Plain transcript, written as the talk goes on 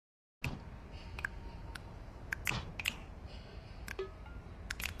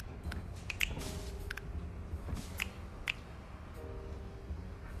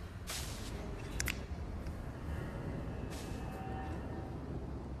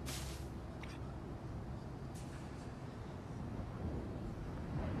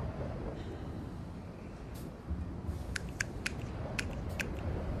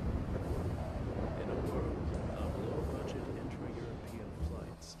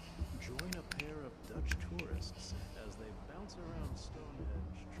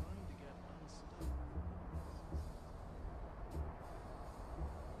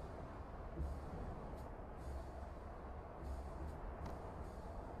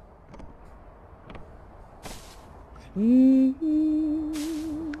Oh,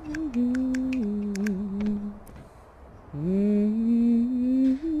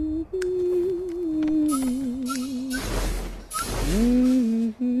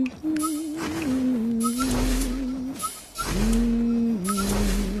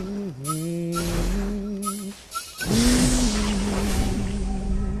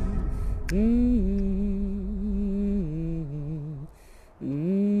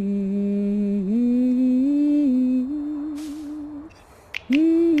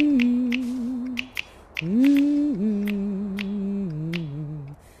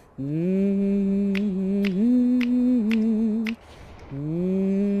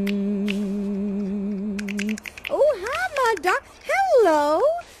 hi, my hello.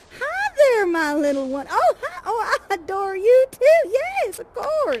 Hi there, my little one. Oh, hi. Oh, I adore you, too. Yes, of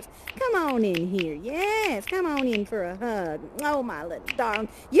course. Come on in here. Yes, come on in for a hug. Oh, my little darling.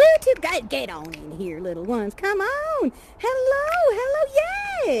 You two, get on in here, little ones. Come on. Hello.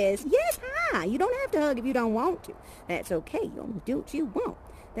 Yes. Yes, hi. You don't have to hug if you don't want to. That's okay. You only do what you want.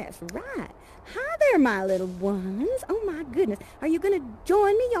 That's right. Hi there, my little ones. Oh, my goodness. Are you going to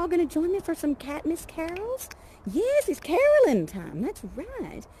join me? Y'all going to join me for some Catmas carols? Yes, it's caroling time. That's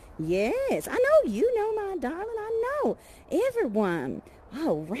right. Yes, I know you know, my darling. I know everyone.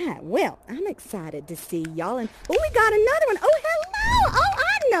 All right. Well, I'm excited to see y'all. And oh, we got another one. Oh, hello. Oh,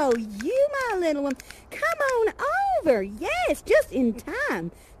 I know you, my little one. Come on over. Yes, just in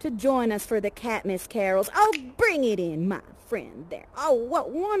time to join us for the Catmas carols. Oh, bring it in, my friend there. Oh, what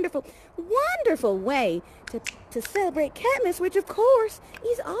wonderful way to celebrate Catmas, which of course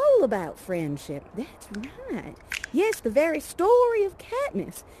is all about friendship. That's right. Yes, the very story of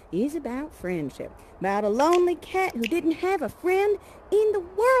Catmas is about friendship, about a lonely cat who didn't have a friend in the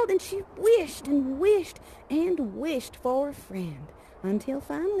world, and she wished and wished and wished for a friend until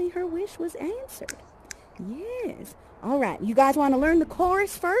finally her wish was answered. Yes. All right, you guys want to learn the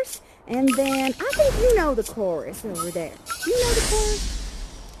chorus first? And then, I think you know the chorus over there. You know the chorus?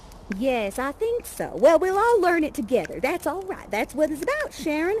 Yes, I think so. Well, we'll all learn it together. That's all right. That's what it's about,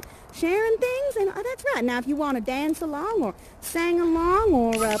 sharing things. And that's right. Now, if you want to dance along or sing along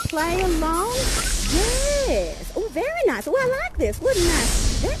or play along, yes. Oh, very nice. Oh, I like this. Wouldn't I?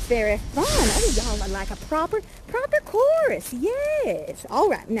 That's very fun. Oh, y'all are like a proper chorus. Yes. All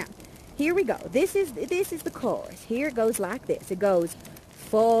right, now. Here we go. This is the chorus. Here it goes like this. It goes,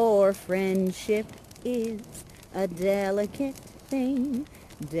 for friendship is a delicate thing,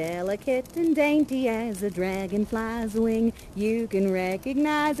 delicate and dainty as a dragonfly's wing. You can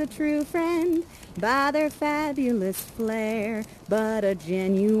recognize a true friend by their fabulous flair, but a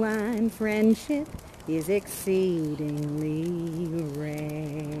genuine friendship is exceedingly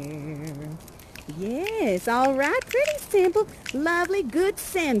rare. Yes, all right, pretty simple, lovely, good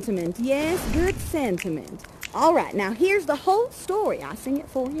sentiment. Yes, good sentiment. All right, now here's the whole story. I'll sing it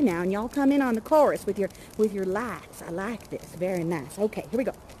for you now, and y'all come in on the chorus with your likes. I like this. Very nice. Okay, here we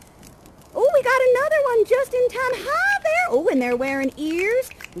go. Oh, we got another one just in time. Hi there. Oh, and they're wearing ears.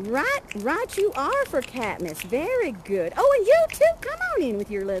 Right you are for Catmas. Very good. Oh, and you too. Come on in with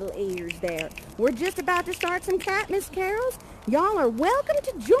your little ears there. We're just about to start some Catmas carols. Y'all are welcome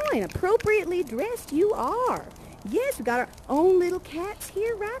to join. Appropriately dressed you are. Yes, we got our own little cats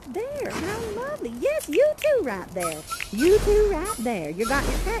here right there. How lovely. Yes, you too right there. You too right there. You got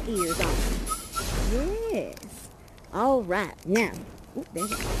your cat ears on. Yes. All right. Now,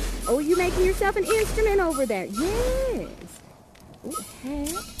 oh, you making yourself an instrument over there. Yes. Oh,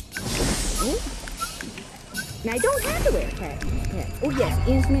 hat. Oh. Now, you don't have to wear hats. Oh, yes,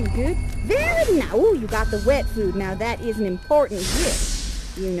 instrument, good. Very nice. Oh, you got the wet food. Now, that is an important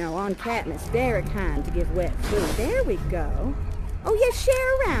gift. You know, on Catmas, very kind to give wet food. There we go. Oh, yes,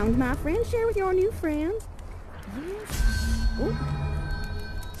 share around, my friend. Share with your new friends. Yes.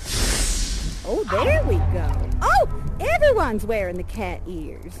 Oh, there we go. Oh, everyone's wearing the cat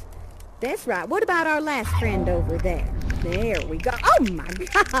ears. That's right. What about our last friend over there? There we go. Oh, my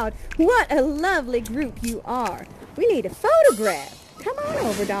God. What a lovely group you are. We need a photograph. Come on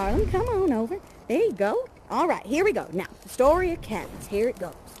over, darling. Come on over. There you go. All right, here we go. Now, the story of Catmas. Here it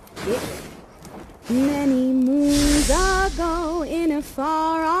goes. Many moons ago, in a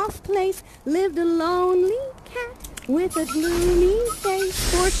far-off place, lived a lonely cat with a gloomy face,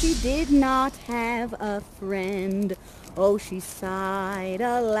 for she did not have a friend. Oh, she sighed,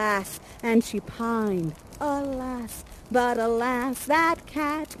 alas, and she pined, alas. But alas, that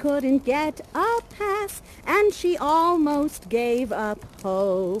cat couldn't get a pass, and she almost gave up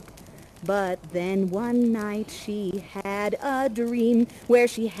hope. But then one night she had a dream where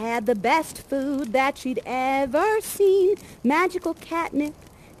she had the best food that she'd ever seen, magical catnip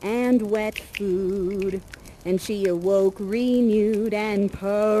and wet food. and she awoke renewed and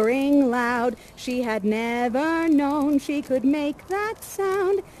purring loud. She had never known she could make that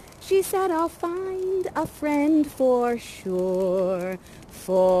sound. She said, I'll find a friend for sure.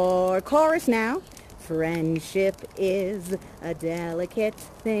 For chorus now. Friendship is a delicate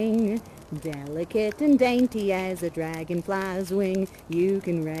thing, delicate and dainty as a dragonfly's wing. You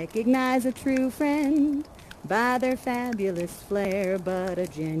can recognize a true friend by their fabulous flair, but a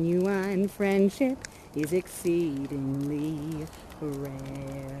genuine friendship is exceedingly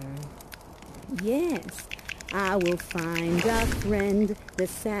rare. Yes, I will find a friend, the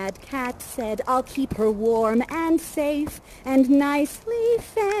sad cat said. I'll keep her warm and safe and nicely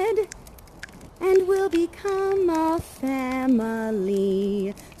fed, and we'll become a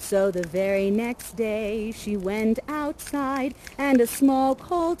family. So the very next day she went outside, and a small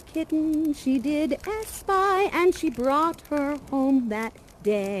cold kitten she did espy, and she brought her home that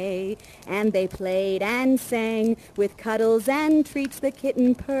day. And they played and sang with cuddles and treats. The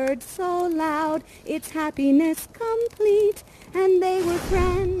kitten purred so loud, its happiness complete, and they were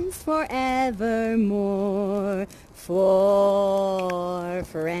friends forevermore. For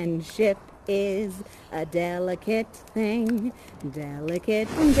friendship is a delicate thing, delicate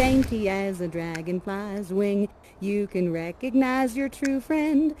and dainty as a dragonfly's wing. You can recognize your true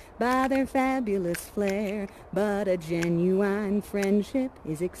friend by their fabulous flair, but a genuine friendship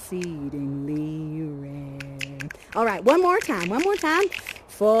is exceedingly rare. All right, one more time.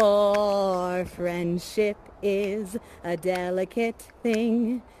 For friendship is a delicate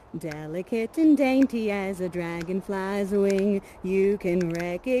thing, delicate and dainty as a dragonfly's wing. You can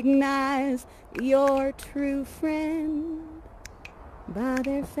recognize your true friend by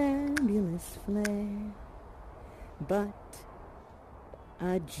their fabulous flair, but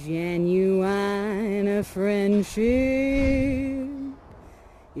a genuine friendship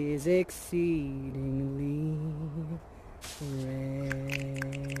is exceedingly rare.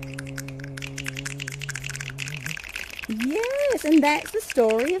 Yes, and that's the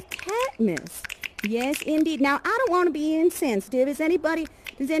story of Catmas. Yes, indeed. Now, I don't want to be insensitive. Does anybody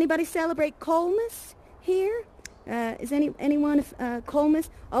celebrate Colmas here? Is anyone Colmas?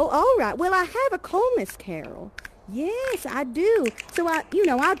 Oh, all right. Well, I have a Colmas carol. Yes, I do. So I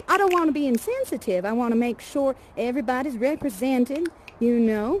don't want to be insensitive. I want to make sure everybody's represented,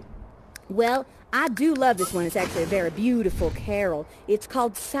 Well, I do love this one. It's actually a very beautiful carol. It's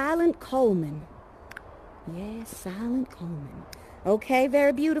called Silent Coleman. Yes, Silent Coleman. Okay,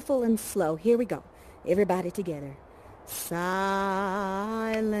 very beautiful and slow. Here we go. Everybody together.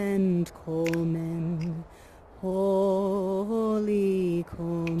 Silent Coleman, holy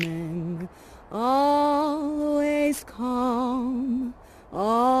Coleman, always calm,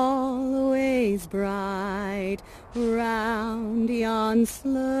 always bright, round yon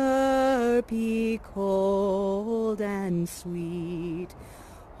slurpy cold and sweet.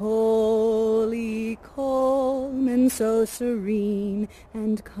 Holy Coleman, so serene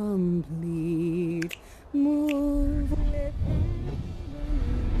and complete, move with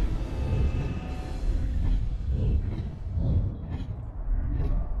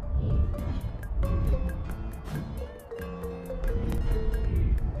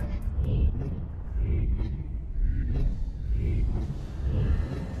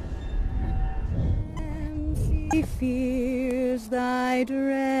he fears thy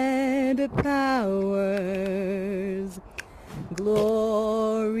dread powers.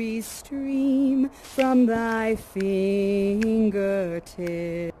 Glory stream from thy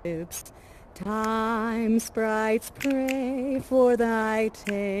fingertips. Time sprites pray for thy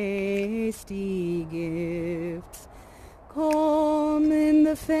tasty gifts. Coleman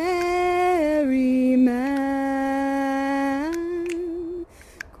the ferryman,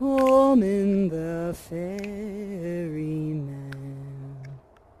 Coleman the ferryman.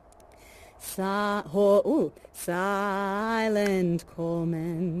 Silent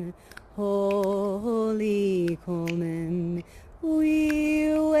Coleman, holy Coleman,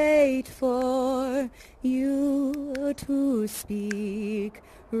 we wait for you to speak.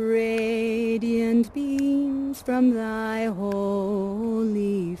 Radiant beams from thy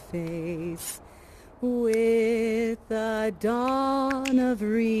holy face, with the dawn of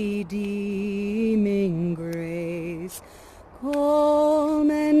redeeming grace.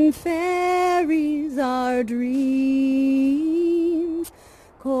 Coleman ferries our dreams,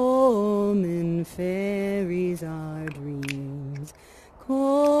 Coleman ferries our dreams,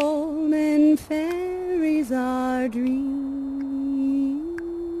 Coleman ferries our dreams,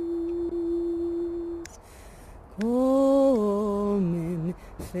 Coleman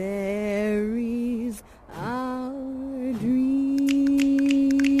ferries our dreams.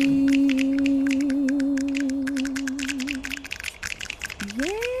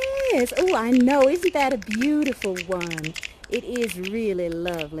 I know. Isn't that a beautiful one? It is really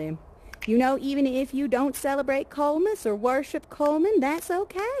lovely. You know, even if you don't celebrate Colemas or worship Coleman, that's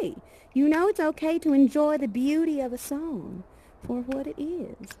okay. You know, it's okay to enjoy the beauty of a song for what it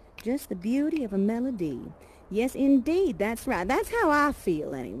is. Just the beauty of a melody. Yes, indeed. That's right. That's how I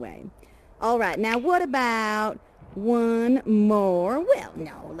feel anyway. All right. Now, what about one more? Well,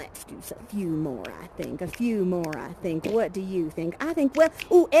 no, let's do a few more, I think. A few more, I think. What do you think? I think, well,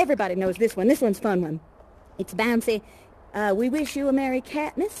 ooh, everybody knows this one. This one's a fun one. It's bouncy. We wish you a Merry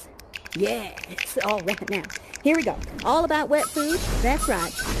Catmas. Yes. All right, now, here we go. All about wet food. That's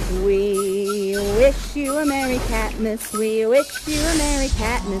right. We wish you a Merry Catmas. We wish you a Merry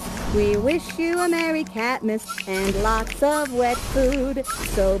Catmas. We wish you a Merry Catmas and lots of wet food.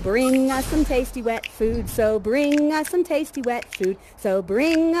 So bring us some tasty wet food. So bring us some tasty wet food. So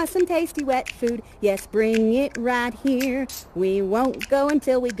bring us some tasty wet food. Yes, bring it right here. We won't go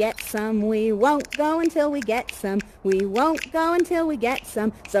until we get some. We won't go until we get some. We won't go until we get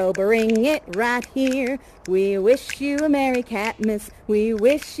some. So bring it right here. We wish you a Merry Catmas. We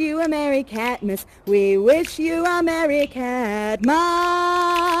wish you a Merry Catmas. We wish you a Merry Catmas.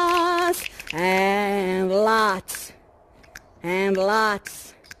 And lots, and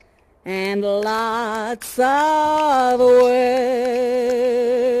lots, and lots of wet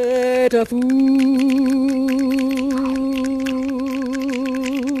food.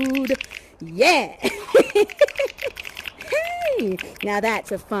 Yeah. Hey, now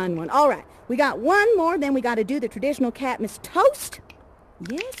that's a fun one. All right. We got one more, then we got to do the traditional Catmas toast.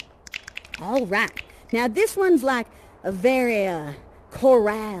 Yes? All right. Now, this one's like a very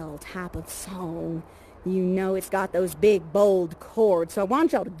chorale type of song. You know, it's got those big, bold chords. So I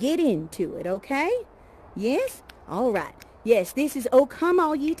want y'all to get into it, okay? Yes? All right. Yes, this is Oh Come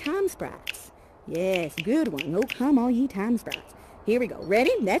All Ye Time Sprites. Yes, good one. Oh Come All Ye Time Sprites. Here we go.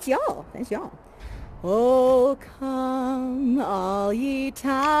 Ready? That's y'all. That's y'all. Oh, come, all ye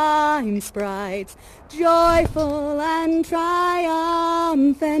time sprites, joyful and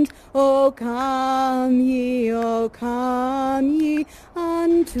triumphant. Oh, come ye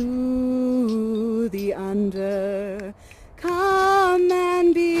unto the under. Come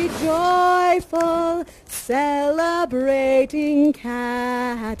and be joyful, celebrating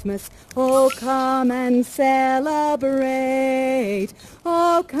Catmas. Oh, come and celebrate.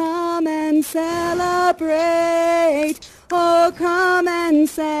 Oh, come and celebrate. Oh, come and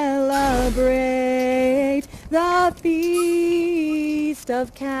celebrate the Feast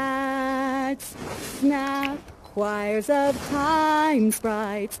of Cats. Snap, choirs of time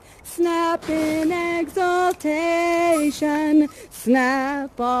sprites, snap in exultation.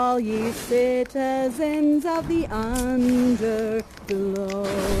 Snap, all ye citizens of the underglow.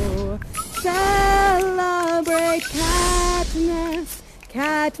 Celebrate Catmas.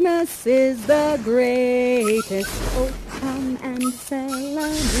 Catmas is the greatest. Oh, come and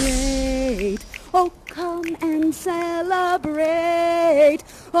celebrate. Oh, come and celebrate.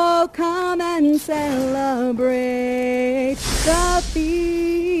 Oh, come and celebrate the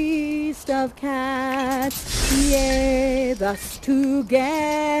Feast of Cats. Yea, thus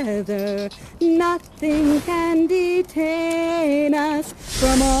together nothing can detain us.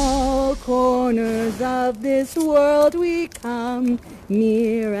 From all corners of this world we come,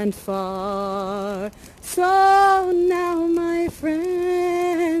 near and far. So now, my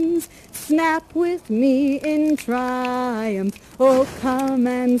friends, snap with me in triumph. Oh, come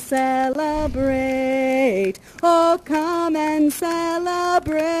and celebrate. Oh, come and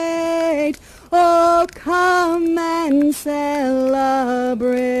celebrate. Oh, come and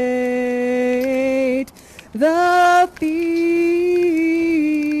celebrate the Feast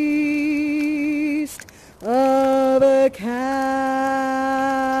of Cats.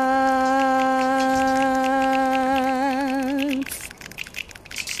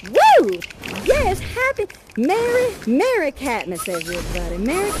 Woo! Yes, happy, Merry Catmas, everybody.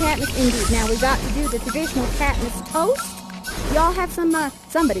 Merry Catmas indeed. Now we got to do the traditional Catmas toast. Y'all have some,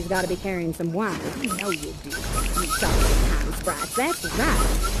 somebody's got to be carrying some wine. You know you do. You chocolate time sprites. That's right.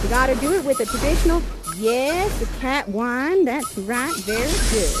 You got to do it with the traditional, yes, the cat wine. That's right. Very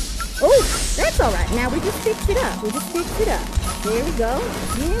good. Oh, that's all right. Now we just fix it up. We just fix it up. There we go.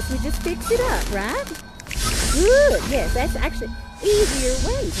 Yes, we just fix it up, right? Good. Yes, that's actually easier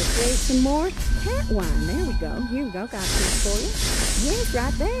way to create some more cat wine. There we go. Here we go. Got this for you. Yes,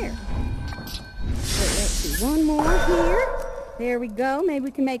 right there. Wait, let's see. One more here. There we go. Maybe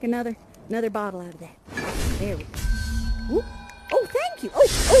we can make another bottle out of that. There we go. Ooh. Oh, thank you.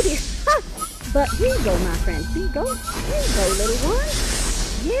 Oh dear. Ha! But here you go, my friend. Here you go. Here you go, little one.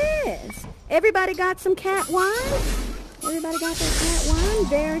 Yes. Everybody got some cat wine? Everybody got their cat wine?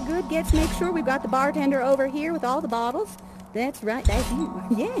 Very good. Make sure we've got the bartender over here with all the bottles. That's right. That's you.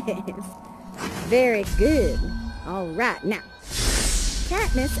 Yes. Very good. All right. Now,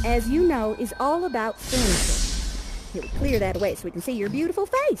 Catmas, as you know, is all about friendship. Here, we clear that away so we can see your beautiful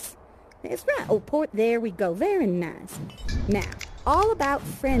face. That's right. Oh, there we go. Very nice. Now, all about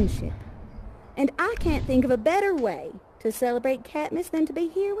friendship. And I can't think of a better way to celebrate Catmas than to be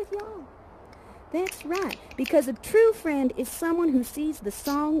here with y'all. That's right, because a true friend is someone who sees the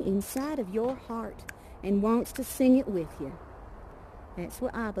song inside of your heart and wants to sing it with you. That's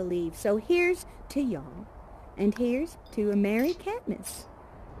what I believe. So here's to y'all, and here's to a Merry Catmas.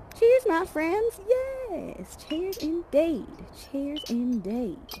 Cheers, my friends. Yes, cheers indeed. Cheers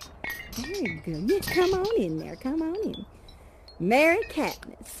indeed. Very good. Yes, come on in there. Come on in. Merry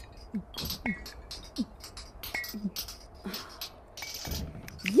Catmas.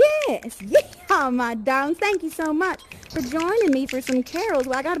 Yes, yeah, my darling. Thank you so much for joining me for some carols.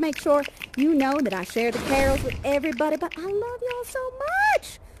 Well, I got to make sure you know that I share the carols with everybody, but I love y'all so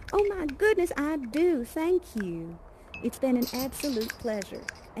much. Oh, my goodness, I do. Thank you. It's been an absolute pleasure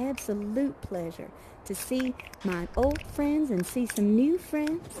to see my old friends and see some new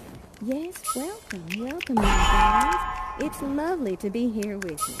friends. Yes, welcome, my guys. It's lovely to be here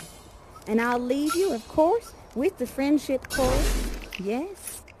with you. And I'll leave you, of course, with the friendship chorus.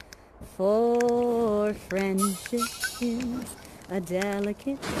 Yes, for friendship is a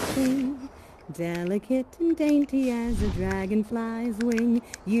delicate thing, delicate and dainty as a dragonfly's wing.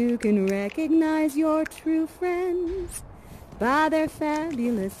 You can recognize your true friends by their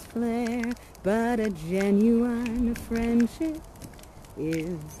fabulous flair, but a genuine friendship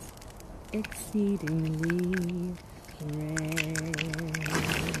is exceedingly rare.